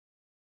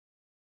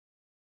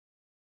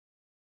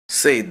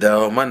Say,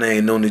 dawg, my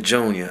name Nooniejr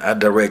Jr. I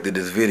directed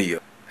this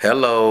video.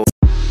 Hello.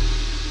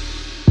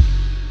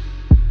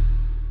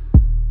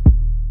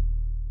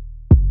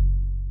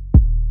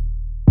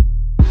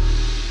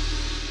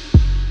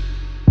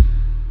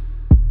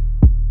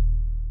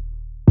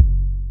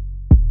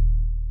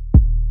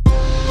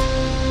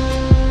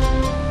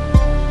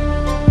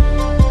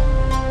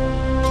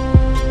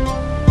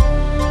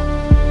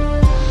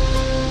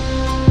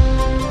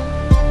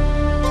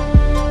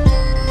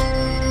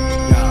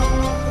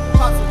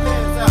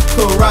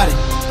 Karate,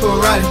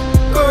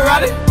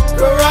 karate,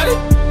 karate,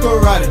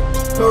 karate,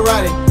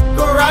 karate,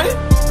 karate,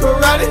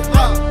 karate,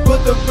 karate. Put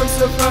the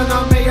bricks in front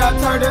of me, I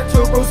turn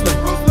into Bruce Lee.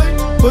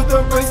 Put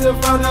the bricks in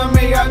front of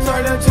me, I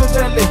turn into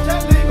Jet Li.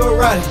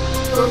 Karate,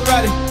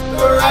 karate,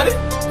 karate,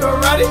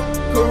 karate,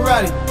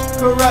 karate,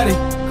 karate,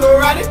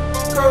 karate,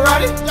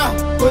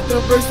 karate. Put the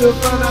bricks in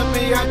front of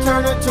me, I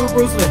turn into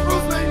Bruce Lee.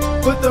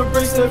 Put the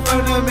bricks in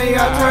front of me,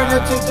 I turn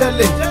into Jet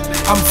Li.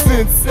 I'm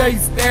Sensei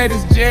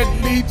status, Jet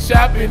Li,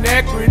 chopping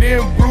accurate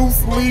in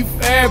Bruce Lee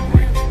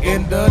fabric.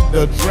 In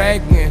the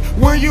dragon.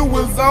 When you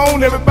was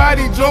on,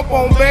 everybody jump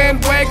on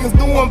bandwagons.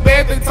 Doing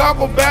bad, they talk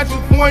about you,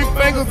 point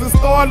fingers and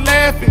start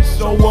laughing.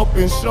 Show up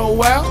and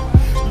show out,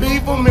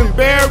 leave them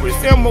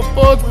embarrassed. And my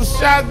thugs with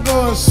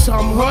shotguns,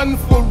 I'm hunting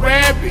for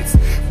rabbits.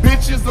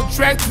 Bitches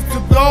attracted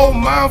to gold,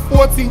 mine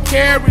 14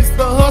 carats.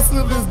 The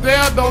hustle is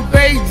there, don't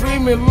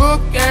daydream and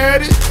look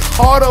at it.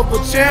 Heart of a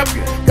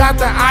champion, got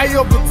the eye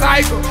of a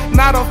tiger.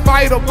 Not a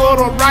fighter, but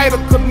a writer,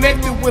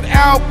 connected with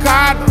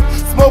Al-Qaeda.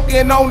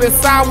 Smoking on that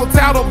sour,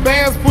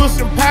 Taliban's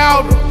pushing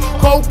powder.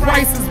 Coke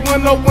prices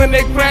went up when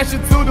they crashed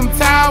into them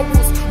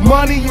towers.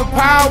 Money and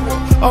power,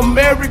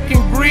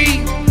 American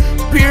greed.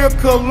 Pure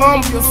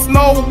Columbia,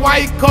 Snow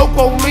White,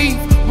 cocoa leaf.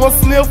 One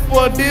sniff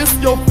for this,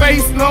 your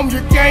face numb,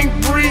 you can't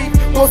breathe.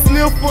 One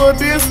sniff for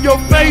this, your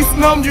face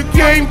numb, you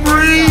can't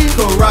breathe.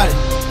 Karate,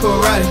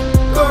 karate,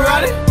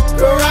 karate,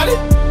 karate,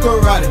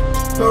 karate,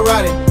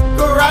 karate,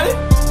 karate,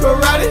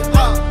 karate.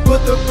 Put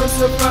the bricks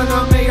in front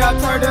of me, I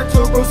turn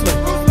into Bruce Lee.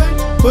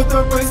 Put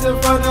the bricks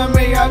in front of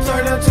me, I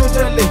turn into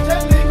Jet Li.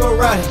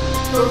 Karate,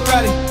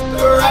 karate,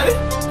 karate,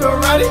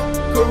 karate,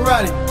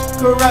 karate,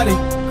 karate,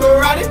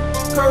 karate,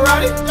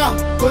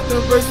 karate. Put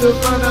the bricks in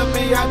front of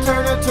me, I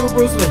turn into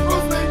Bruce Lee.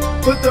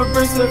 Put the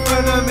bricks in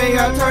front of me,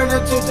 I turn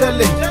into Jet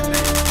Li.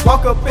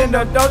 Walk up in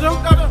the dojo,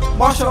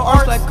 martial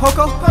arts like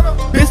Coco.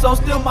 Bitch don't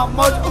steal my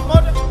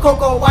mojo.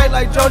 Coco white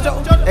like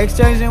JoJo,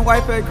 exchanging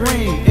white for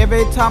green.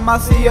 Every time I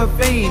see a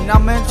fiend,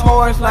 I'm in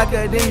charge like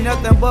a dean.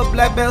 Nothing but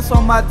black belts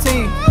on my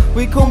team.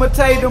 We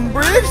kumite them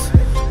bricks,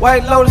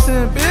 White Lotus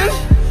in the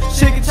bitch.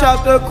 She can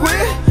chop the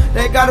quick.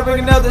 They gotta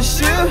bring another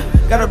ship,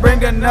 gotta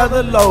bring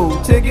another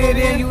load. To get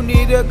in, you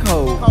need a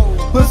code.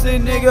 Pussy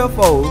nigga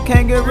fold,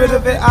 can't get rid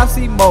of it, I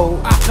see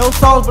mode. No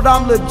sauce, but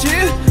I'm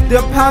legit.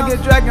 The pound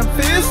get dragging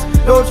fist.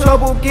 No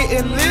trouble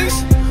getting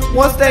licks.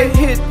 Once they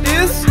hit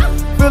this,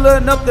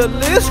 filling up the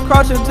list,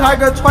 crouching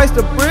tiger twice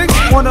the bricks.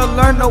 Wanna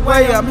learn the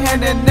way I'm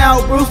handing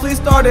out. Bruce Lee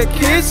started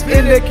kids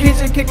in the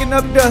kitchen kicking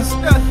up dust.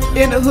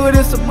 In the hood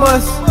it's a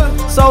must.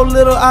 So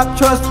little I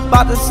trust,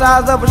 about the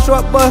size of a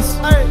short bus.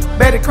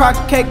 Betty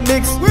Crocker cake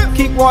mix,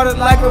 keep water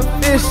like a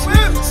fish.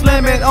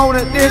 Slam it on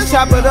a dish,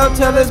 chop it up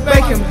till it's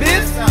bacon,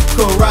 bitch.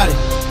 Karate,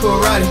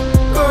 karate,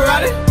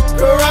 karate,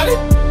 karate,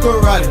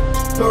 karate,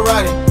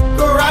 karate,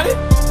 karate,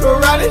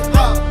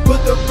 karate. Put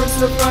the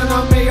bricks in front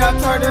of me, I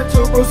turn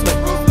into Bruce Lee.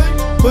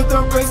 Put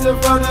the bricks in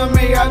front of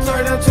me, I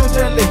turn into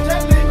Jet Li.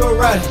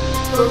 Karate,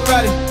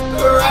 karate,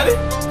 karate,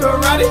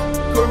 karate,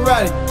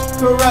 karate,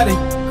 karate,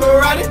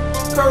 karate,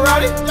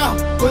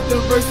 karate. Put the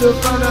bricks in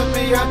front of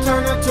me, I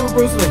turn into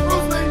Bruce Lee.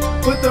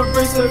 Put the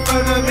bricks in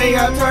front of me,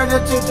 I turn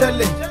into Jet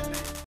Li.